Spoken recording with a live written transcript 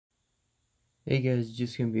Hey guys,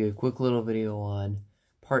 just gonna be a quick little video on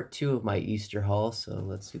part 2 of my Easter haul, so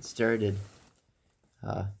let's get started.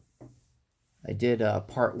 I did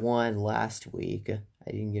part 1 last week.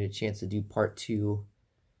 I didn't get a chance to do part 2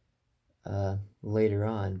 later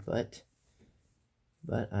on, but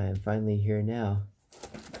I am finally here now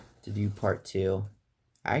to do part 2.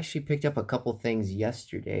 I actually picked up a couple things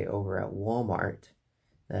yesterday over at Walmart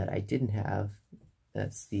that I didn't have.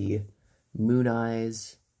 That's the Moon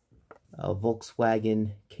Eyes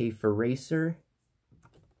Volkswagen Käfer Racer.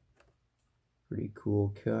 Pretty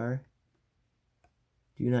cool car.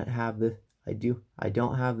 Do not have the I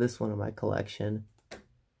don't have this one in my collection. So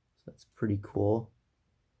that's pretty cool.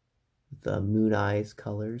 With the Moon Eyes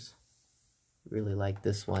colors. Really like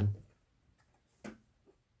this one.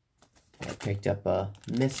 I picked up a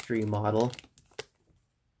mystery model.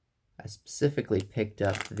 I specifically picked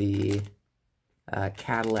up the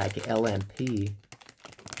Cadillac LMP,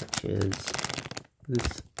 which is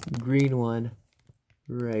this green one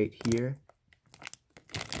right here.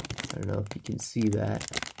 I don't know if you can see that.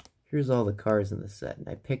 Here's all the cars in the set, and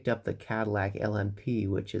I picked up the Cadillac LMP,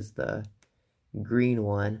 which is the green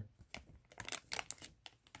one.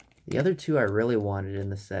 The other two I really wanted in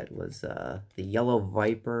the set was the Yellow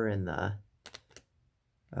Viper and the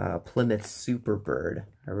Plymouth Superbird.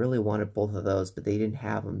 I really wanted both of those, but they didn't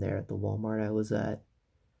have them there at the Walmart I was at.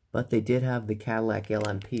 But they did have the Cadillac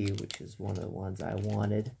LMP, which is one of the ones I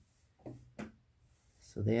wanted.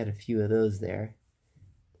 So they had a few of those there.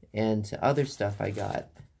 And to other stuff I got,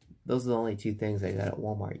 those are the only two things I got at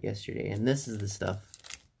Walmart yesterday. And this is the stuff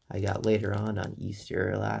I got later on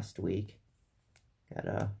Easter last week. Got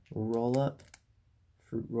a roll-up,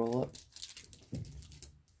 fruit roll-up.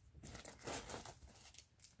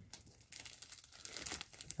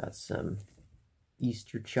 Got some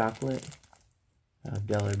Easter chocolate,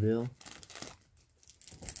 dollar bill.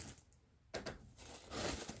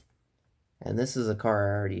 And this is a car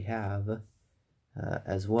I already have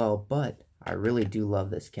as well, but I really do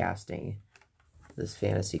love this casting, this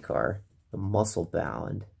fantasy car, the Muscle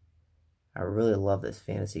Bound. I really love this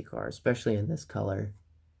fantasy car, especially in this color.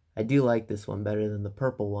 I do like this one better than the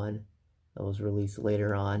purple one that was released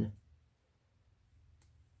later on.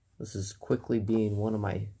 This is quickly being one of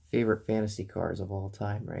my favorite fantasy cars of all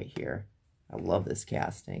time right here. I love this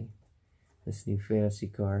casting, this new fantasy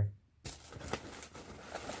car.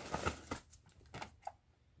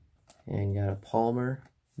 And got a Palmer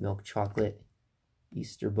milk chocolate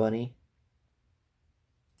Easter bunny.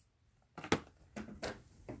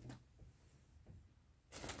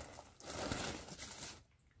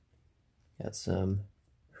 Got some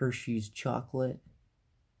Hershey's chocolate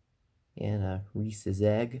and a Reese's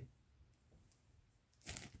egg.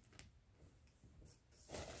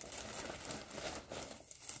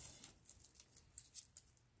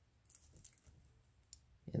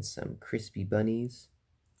 And some crispy bunnies.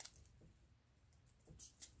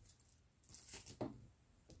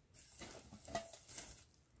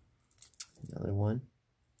 Another one.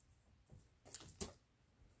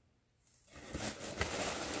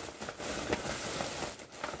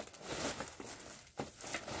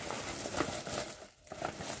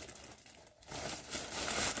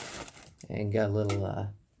 And got a little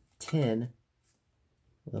tin,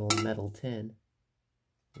 little metal tin,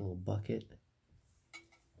 little bucket.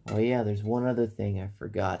 Oh yeah, there's one other thing I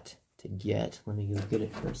forgot to get. Let me go get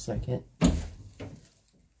it for a second.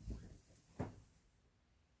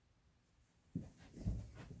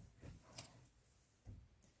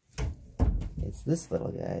 It's this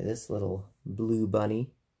little guy, this little blue bunny.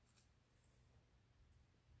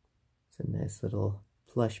 It's a nice little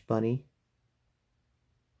plush bunny.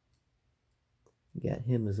 Got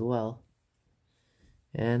him as well.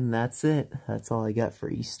 And that's it. That's all I got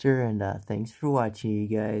for Easter, and thanks for watching, you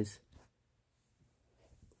guys.